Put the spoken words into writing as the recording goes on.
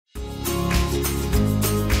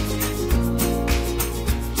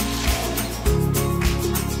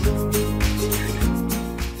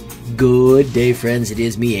Good day, friends. It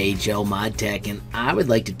is me, HLModTech, and I would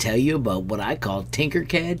like to tell you about what I call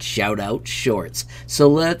Tinkercad Shoutout Shorts. So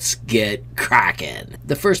let's get cracking.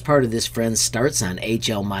 The first part of this, friends, starts on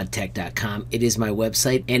HLModTech.com. It is my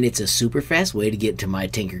website, and it's a super fast way to get to my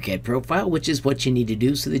Tinkercad profile, which is what you need to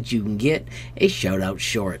do so that you can get a shoutout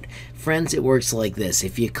short. Friends, it works like this.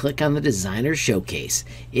 If you click on the Designer Showcase,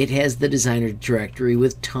 it has the Designer directory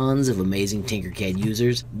with tons of amazing Tinkercad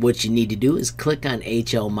users. What you need to do is click on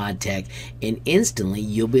HLModTech, and instantly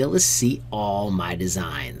you'll be able to see all my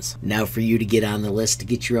designs. Now, for you to get on the list to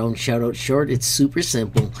get your own shoutout short, it's super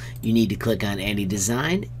simple. You need to click on any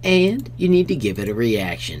design, and you need to give it a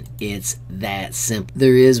reaction. It's that simple.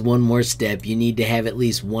 There is one more step. You need to have at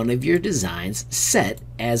least one of your designs set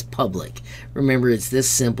as public. Remember, it's this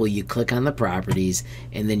simple. You click on the properties,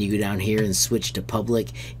 and then you go down here and switch to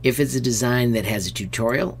public. If it's a design that has a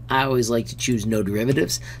tutorial, I always like to choose no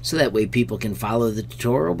derivatives, so that way people can follow the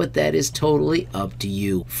tutorial, but that is totally up to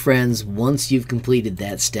you. Friends, once you've completed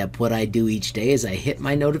that step, what I do each day is I hit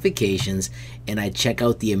my notifications and I check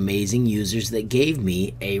out the amazing users that gave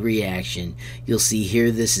me a reaction. You'll see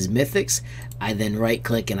here, this is Mythics. I then right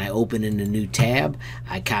click and I open in a new tab.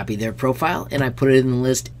 I copy their profile and I put it in the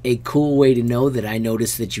list. A cool way to know that I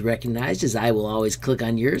noticed that you recognized is I will always click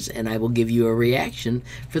on yours and I will give you a reaction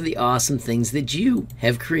for the awesome things that you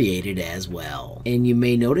have created as well. And you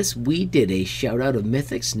may notice we did a shout out of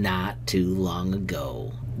Mythics not too long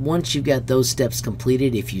ago. Once you've got those steps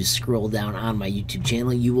completed, if you scroll down on my YouTube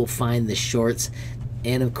channel, you will find the shorts.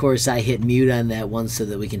 And of course, I hit mute on that one so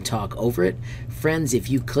that we can talk over it. Friends, if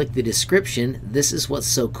you click the description, this is what's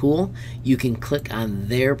so cool. You can click on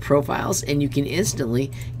their profiles and you can instantly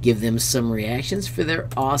give them some reactions for their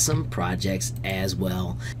awesome projects as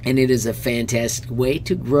well. And it is a fantastic way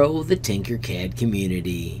to grow the Tinkercad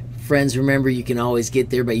community. Friends, remember, you can always get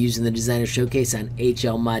there by using the Designer Showcase on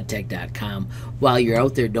HLModTech.com. While you're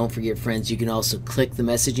out there, don't forget, friends, you can also click the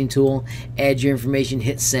messaging tool, add your information,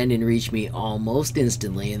 hit send, and reach me almost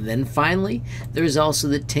instantly. And then finally, there's also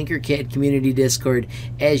the Tinkercad Community Discord.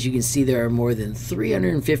 As you can see, there are more than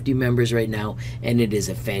 350 members right now, and it is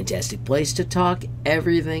a fantastic place to talk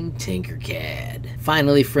everything Tinkercad.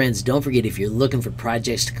 Finally, friends, don't forget, if you're looking for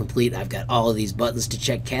projects to complete, I've got all of these buttons to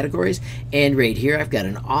check categories, and right here I've got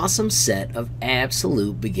an awesome set of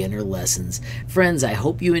absolute beginner lessons. Friends, I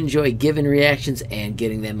hope you enjoy giving reactions and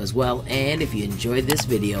getting them as well, and if you enjoyed this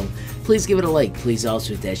video, please give it a like. Please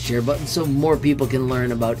also hit that share button so more people can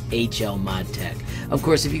learn about HLModTech. Of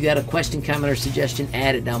course, if you got a question, comment, or suggestion,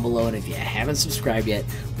 add it down below, and if you haven't subscribed yet,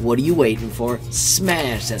 what are you waiting for?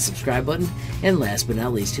 Smash that subscribe button, and last but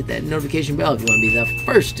not least, hit that notification bell if you want to be the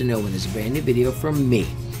first to know when there's a brand new video from me,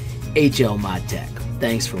 HLModTech.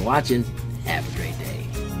 Thanks for watching. Have a great day.